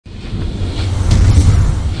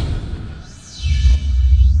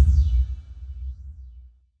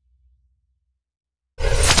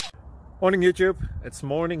Morning YouTube, it's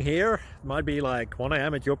morning here. It might be like 1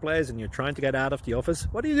 a.m. at your place and you're trying to get out of the office.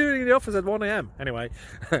 What are you doing in the office at 1 a.m? Anyway,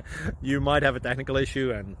 you might have a technical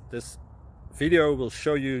issue and this video will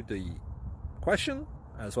show you the question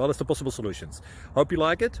as well as the possible solutions. Hope you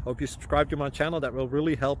like it, hope you subscribe to my channel. That will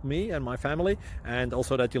really help me and my family, and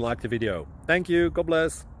also that you like the video. Thank you, God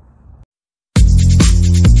bless.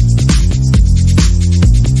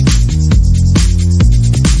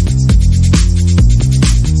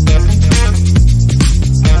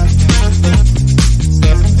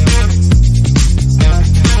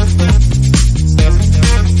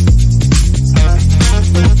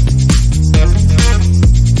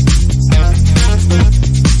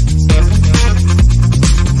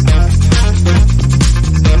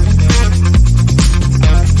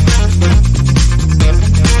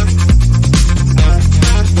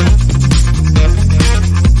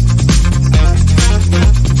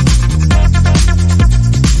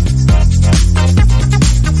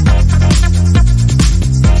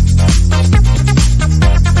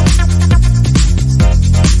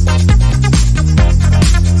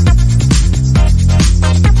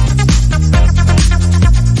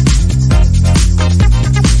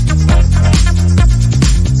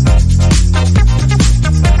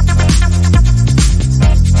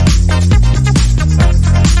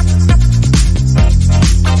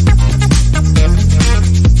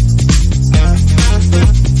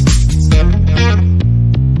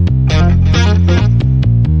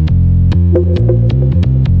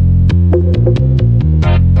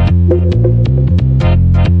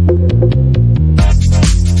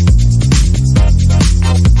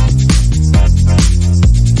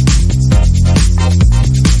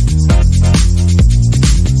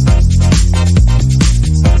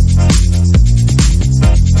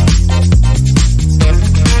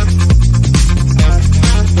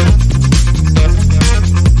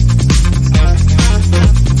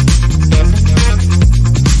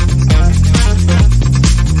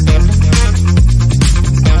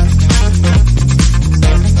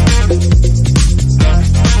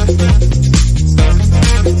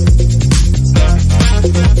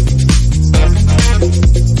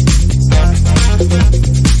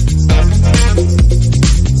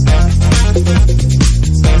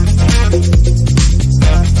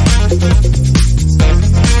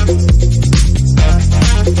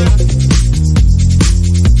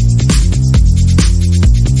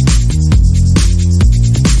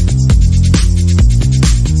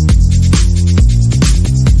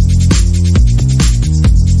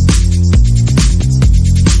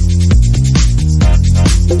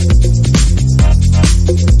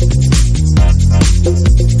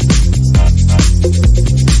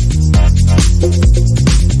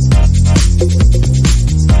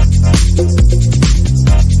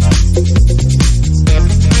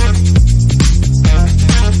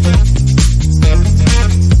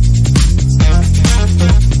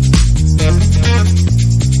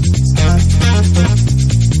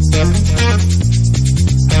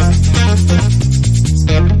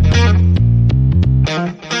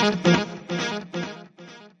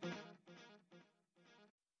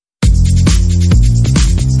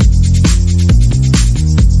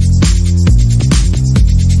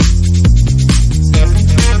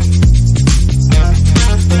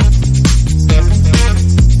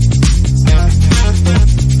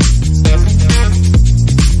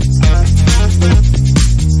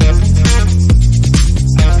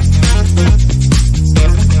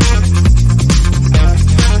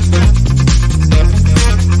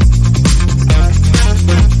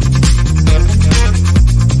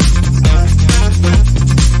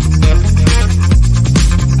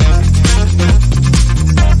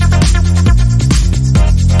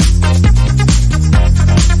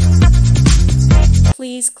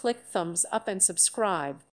 Please click thumbs up and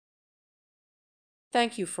subscribe.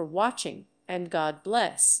 Thank you for watching, and God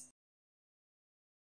bless.